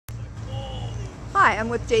Hi, I'm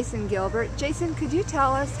with Jason Gilbert. Jason, could you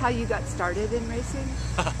tell us how you got started in racing?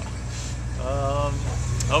 I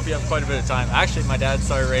hope you have quite a bit of time. Actually, my dad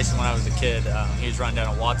started racing when I was a kid. He was running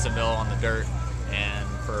down at Watsonville on the dirt, and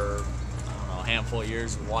for I don't know, a handful of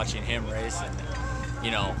years watching him race. And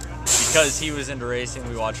because he was into racing,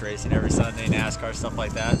 we watched racing every Sunday, NASCAR, stuff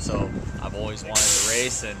like that. So I've always wanted to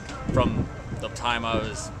race, and from the time I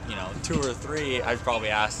was 2 or 3, I was probably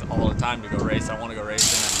asked all the time to go race. I want to go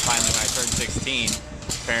racing, and finally when I turned 16,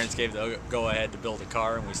 parents gave the go-ahead to build a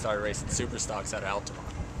car, and we started racing super stocks out of Altamont.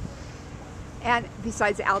 And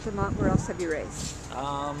besides Altamont, where else have you raced?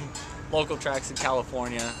 Local tracks in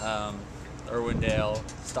California, Irwindale,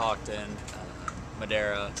 Stockton,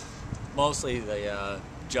 Madera, mostly the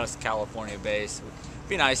just California base. It'd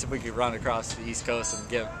be nice if we could run across the East Coast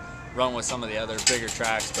and run with some of the other bigger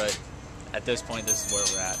tracks, but at this point, this is where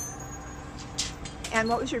we're at. And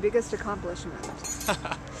what was your biggest accomplishment?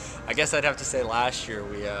 I guess I'd have to say last year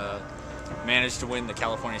we managed to win the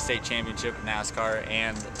California State Championship in NASCAR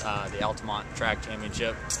and the Altamont Track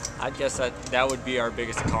Championship. I guess that would be our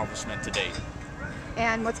biggest accomplishment to date.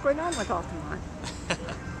 And what's going on with Altamont?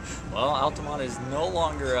 Well, Altamont is no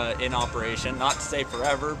longer in operation, not to say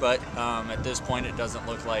forever, but at this point it doesn't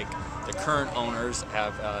look like the current owners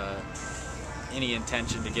have any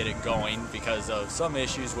intention to get it going because of some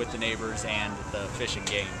issues with the neighbors and the fishing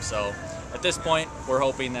game. So at this point, we're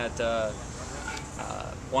hoping that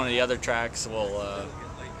one of the other tracks will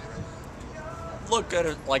look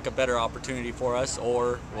like a better opportunity for us,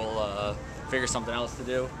 or we'll figure something else to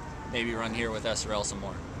do, maybe run here with SRL some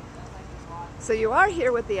more. So you are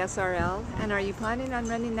here with the SRL, and are you planning on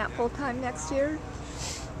running that full-time next year?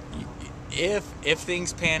 If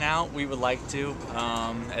things pan out, we would like to.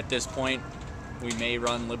 At this point, we may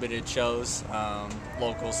run limited shows,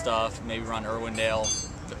 local stuff, maybe run Irwindale,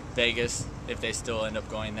 Vegas, if they still end up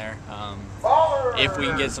going there. If we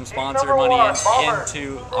can get some sponsor money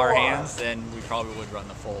into our hands, then we probably would run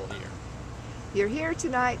the full year. You're here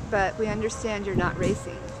tonight, but we understand you're not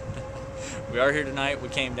racing. We are here tonight. We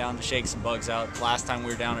came down to shake some bugs out. Last time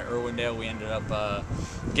we were down at Irwindale, we ended up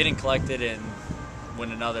getting collected, and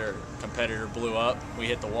when another competitor blew up, we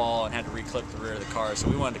hit the wall and had to reclip the rear of the car. So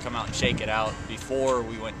we wanted to come out and shake it out before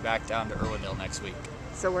we went back down to Irwindale next week.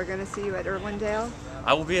 So we're going to see you at Irwindale?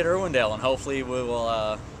 I will be at Irwindale, and hopefully we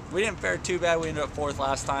will. We didn't fare too bad. We ended up 4th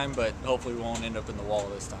last time, but hopefully we won't end up in the wall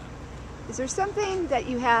this time. Is there something that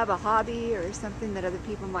you have, a hobby or something that other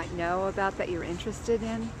people might know about that you're interested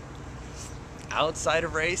in? Outside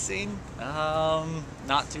of racing,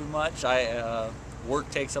 not too much.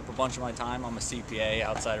 Work takes up a bunch of my time. I'm a CPA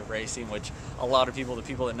outside of racing, which a lot of people, the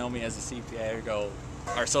people that know me as a CPA,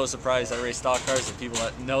 are so surprised I race stock cars. The people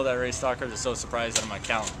that know that I race stock cars are so surprised that I'm an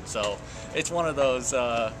accountant. So it's one of those,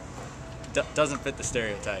 doesn't fit the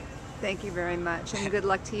stereotype. Thank you very much, and good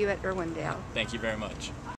luck to you at Irwindale. Thank you very much.